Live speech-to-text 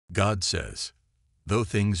God says, though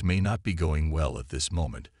things may not be going well at this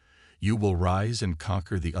moment, you will rise and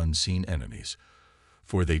conquer the unseen enemies,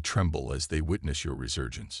 for they tremble as they witness your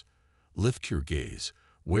resurgence. Lift your gaze,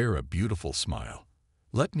 wear a beautiful smile.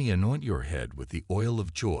 Let me anoint your head with the oil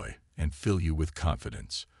of joy and fill you with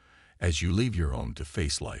confidence. As you leave your home to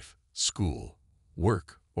face life, school,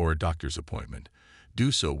 work, or a doctor's appointment,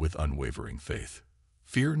 do so with unwavering faith.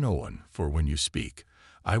 Fear no one, for when you speak,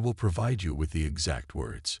 I will provide you with the exact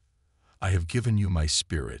words. I have given you my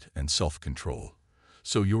spirit and self-control,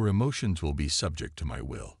 so your emotions will be subject to my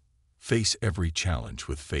will. Face every challenge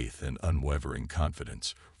with faith and unwavering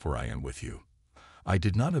confidence, for I am with you. I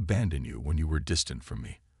did not abandon you when you were distant from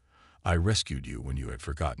me. I rescued you when you had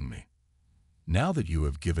forgotten me. Now that you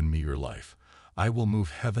have given me your life, I will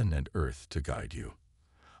move heaven and earth to guide you.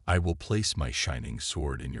 I will place my shining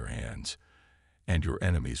sword in your hands, and your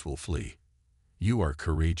enemies will flee. You are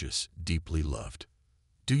courageous, deeply loved.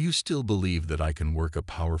 Do you still believe that I can work a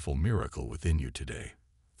powerful miracle within you today?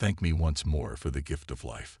 Thank me once more for the gift of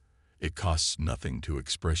life. It costs nothing to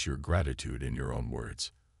express your gratitude in your own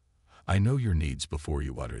words. I know your needs before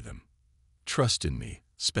you utter them. Trust in me,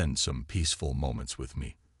 spend some peaceful moments with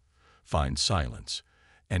me. Find silence,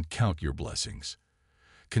 and count your blessings.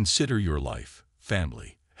 Consider your life,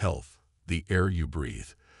 family, health, the air you breathe,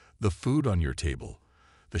 the food on your table,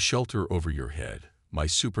 the shelter over your head, my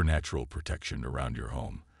supernatural protection around your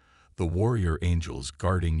home, the warrior angels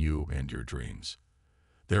guarding you and your dreams.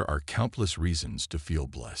 There are countless reasons to feel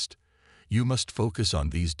blessed. You must focus on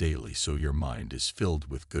these daily so your mind is filled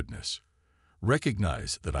with goodness.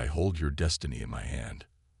 Recognize that I hold your destiny in my hand.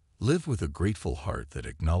 Live with a grateful heart that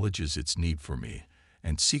acknowledges its need for me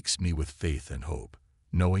and seeks me with faith and hope,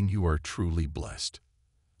 knowing you are truly blessed.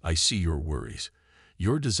 I see your worries,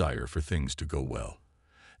 your desire for things to go well,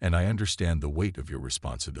 and I understand the weight of your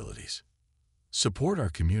responsibilities. Support our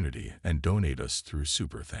community and donate us through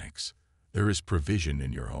Super Thanks. There is provision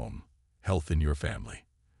in your home, health in your family.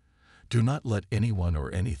 Do not let anyone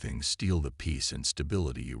or anything steal the peace and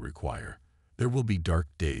stability you require. There will be dark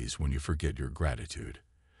days when you forget your gratitude,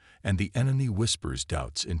 and the enemy whispers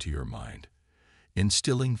doubts into your mind,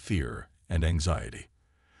 instilling fear and anxiety.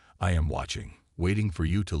 I am watching, waiting for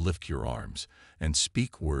you to lift your arms and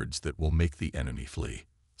speak words that will make the enemy flee.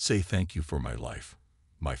 Say thank you for my life,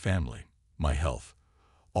 my family, my health,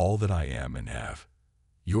 all that I am and have.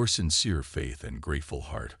 Your sincere faith and grateful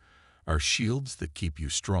heart are shields that keep you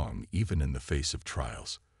strong even in the face of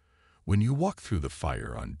trials. When you walk through the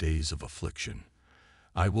fire on days of affliction,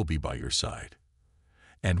 I will be by your side.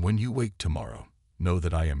 And when you wake tomorrow, know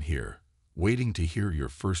that I am here, waiting to hear your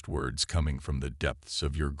first words coming from the depths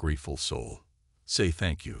of your grateful soul. Say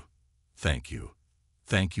thank you, thank you,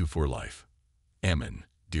 thank you for life. Amen,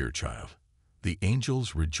 dear child. The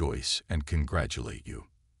angels rejoice and congratulate you.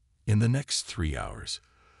 In the next 3 hours,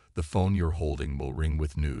 the phone you're holding will ring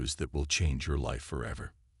with news that will change your life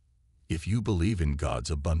forever. If you believe in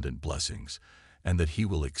God's abundant blessings and that He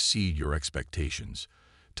will exceed your expectations,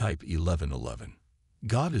 type 1111.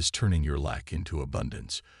 God is turning your lack into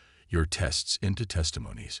abundance, your tests into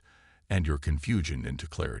testimonies, and your confusion into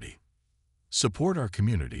clarity. Support our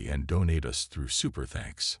community and donate us through Super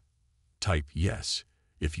Thanks. Type yes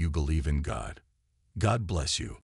if you believe in God. God bless you.